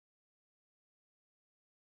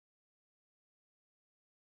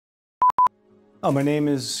Oh, my name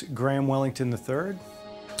is Graham Wellington III,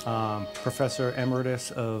 Professor Emeritus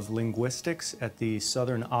of Linguistics at the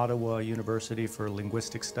Southern Ottawa University for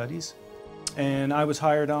Linguistic Studies. And I was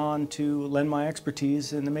hired on to lend my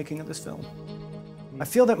expertise in the making of this film. I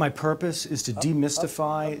feel that my purpose is to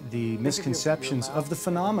demystify the misconceptions of the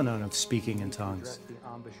phenomenon of speaking in tongues.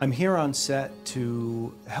 I'm here on set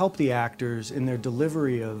to help the actors in their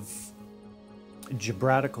delivery of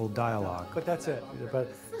Gibratical dialogue. But that's it.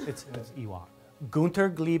 But it's Ewok. Gunter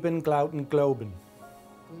Glieben Glauten Globen.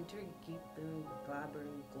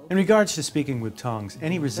 In regards to speaking with tongues,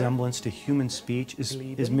 any resemblance to human speech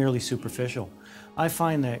is merely superficial. I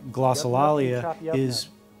find that glossolalia is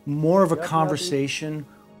more of a conversation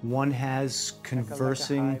one has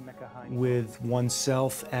conversing with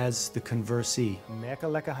oneself as the conversee. Mecca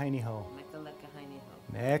lecca heiny ho.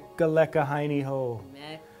 Mecca lecca heiny ho.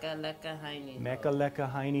 Mecca lecca heiny ho. Mecca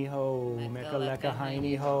lecca heiny ho. Mecca lecca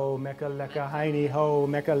heiny ho.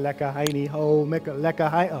 Mecca lecca heiny ho. Mecca lecca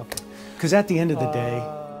heiny ho. Okay. Because at the end of the day,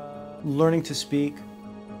 learning to speak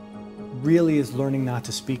really is learning not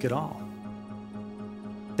to speak at all.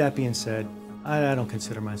 That being said, I don't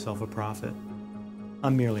consider myself a prophet.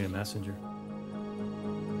 I'm merely a messenger.